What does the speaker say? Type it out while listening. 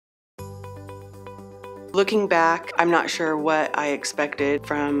Looking back, I'm not sure what I expected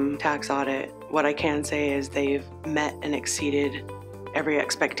from TaxAudit. What I can say is they've met and exceeded every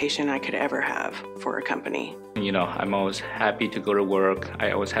expectation I could ever have for a company. You know, I'm always happy to go to work.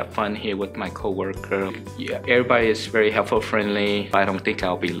 I always have fun here with my coworker. Yeah, everybody is very helpful, friendly. I don't think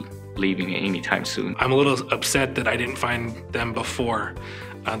I'll be leaving anytime soon. I'm a little upset that I didn't find them before,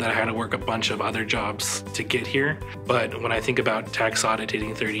 that I had to work a bunch of other jobs to get here. But when I think about TaxAudit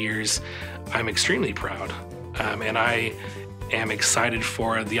hitting 30 years, I'm extremely proud. And I am excited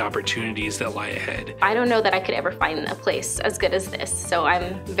for the opportunities that lie ahead. I don't know that I could ever find a place as good as this, so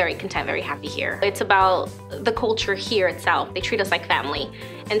I'm very content, very happy here. It's about the culture here itself. They treat us like family.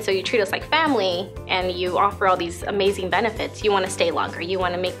 And so you treat us like family and you offer all these amazing benefits. You want to stay longer. You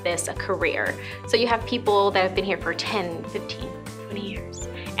want to make this a career. So you have people that have been here for 10, 15, 20 years.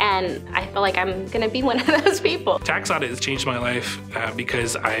 And I feel like I'm gonna be one of those people. TaxAudit has changed my life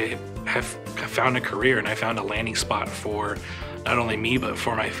because I have found a career and I found a landing spot for not only me, but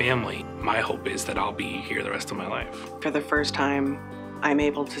for my family. My hope is that I'll be here the rest of my life. For the first time, I'm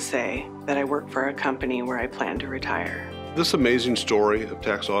able to say that I work for a company where I plan to retire. This amazing story of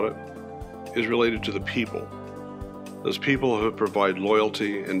TaxAudit is related to the people. Those people who provide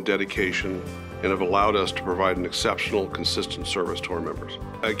loyalty and dedication and have allowed us to provide an exceptional, consistent service to our members.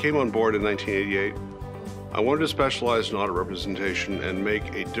 I came on board in 1988. I wanted to specialize in audit representation and make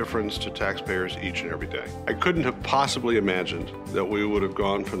a difference to taxpayers each and every day. I couldn't have possibly imagined that we would have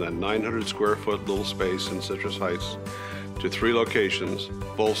gone from that 900 square foot little space in Citrus Heights to 3 locations,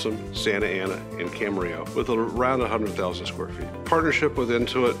 Folsom, Santa Ana, and Camarillo, with around 100,000 square feet. Partnership with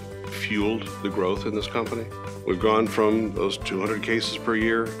Intuit fueled the growth in this company. We've gone from those 200 cases per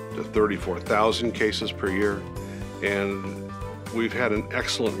year to 34,000 cases per year, and we've had an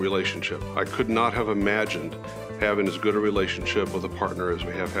excellent relationship. I could not have imagined having as good a relationship with a partner as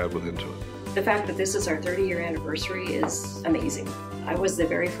we have had with Intuit. The fact that this is our 30-year anniversary is amazing. I was the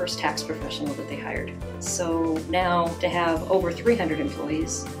very first tax professional that they hired. So now to have over 300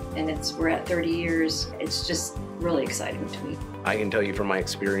 employees and we're at 30 years, it's just really exciting to me. I can tell you from my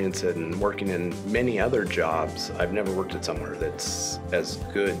experience in working in many other jobs, I've never worked at somewhere that's as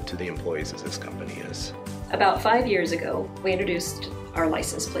good to the employees as this company is. About 5 years ago, we introduced our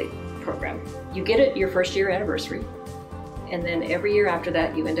license plate program. You get it your first year anniversary, and then every year after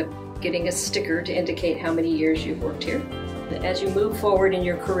that, you end up getting a sticker to indicate how many years you've worked here. As you move forward in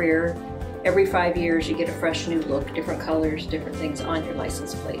your career, every 5 years you get a fresh new look, different colors, different things on your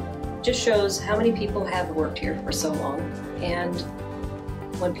license plate. It just shows how many people have worked here for so long. And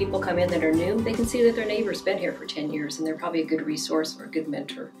when people come in that are new, they can see that their neighbor's been here for 10 years and they're probably a good resource or a good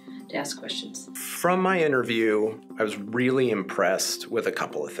mentor to ask questions. From my interview, I was really impressed with a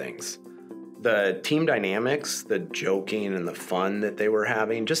couple of things. The team dynamics, the joking and the fun that they were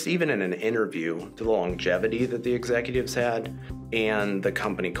having, just even in an interview, the longevity that the executives had, and the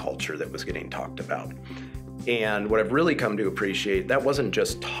company culture that was getting talked about. And what I've really come to appreciate, that wasn't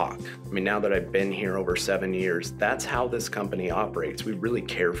just talk. I mean, now that I've been here over 7 years, that's how this company operates. We really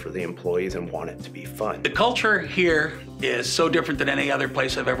care for the employees and want it to be fun. The culture here is so different than any other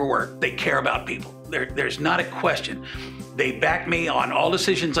place I've ever worked. They care about people. There's not a question. They back me on all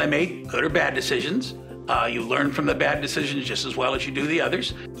decisions I make, good or bad decisions. You learn from the bad decisions just as well as you do the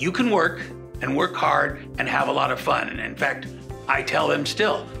others. You can work and work hard and have a lot of fun. And in fact, I tell them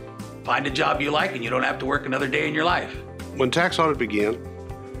still, find a job you like and you don't have to work another day in your life. When TaxAudit began,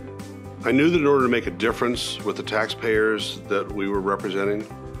 I knew that in order to make a difference with the taxpayers that we were representing,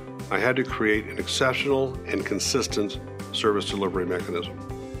 I had to create an exceptional and consistent service delivery mechanism.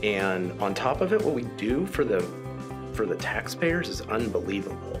 And on top of it, what we do for the taxpayers is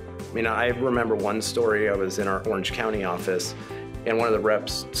unbelievable. I mean, I remember one story. I was in our Orange County office and one of the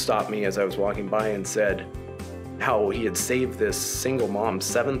reps stopped me as I was walking by and said how he had saved this single mom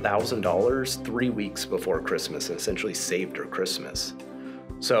 $7,000 3 weeks before Christmas and essentially saved her Christmas.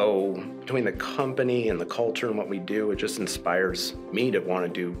 So between the company and the culture and what we do, it just inspires me to want to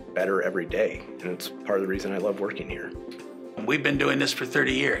do better every day. And it's part of the reason I love working here. We've been doing this for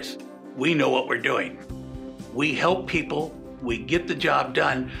 30 years. We know what we're doing. We help people, we get the job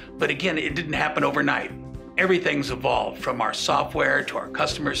done, but again, it didn't happen overnight. Everything's evolved from our software to our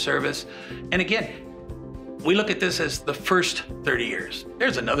customer service. And again, we look at this as the first 30 years.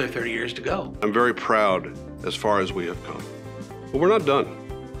 There's another 30 years to go. I'm very proud as far as we have come, but we're not done.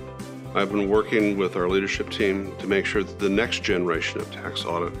 I've been working with our leadership team to make sure that the next generation of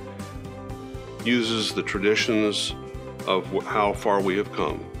TaxAudit uses the traditions of how far we have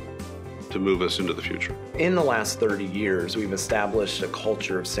come to move us into the future. In the last 30 years, we've established a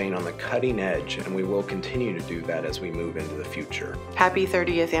culture of staying on the cutting edge, and we will continue to do that as we move into the future. Happy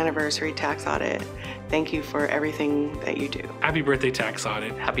 30th anniversary, Tax Audit. Thank you for everything that you do. Happy birthday, Tax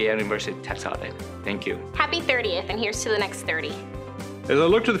Audit. Happy anniversary, Tax Audit. Thank you. Happy 30th, and here's to the next 30. As I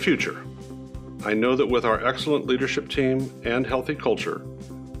look to the future, I know that with our excellent leadership team and healthy culture,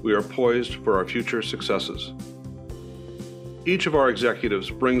 we are poised for our future successes. Each of our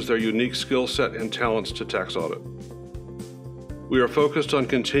executives brings their unique skill set and talents to Tax Audit. We are focused on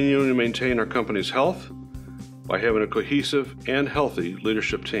continuing to maintain our company's health by having a cohesive and healthy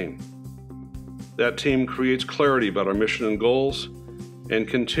leadership team. That team creates clarity about our mission and goals and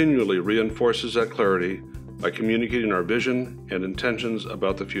continually reinforces that clarity by communicating our vision and intentions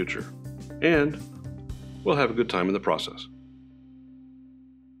about the future. And we'll have a good time in the process.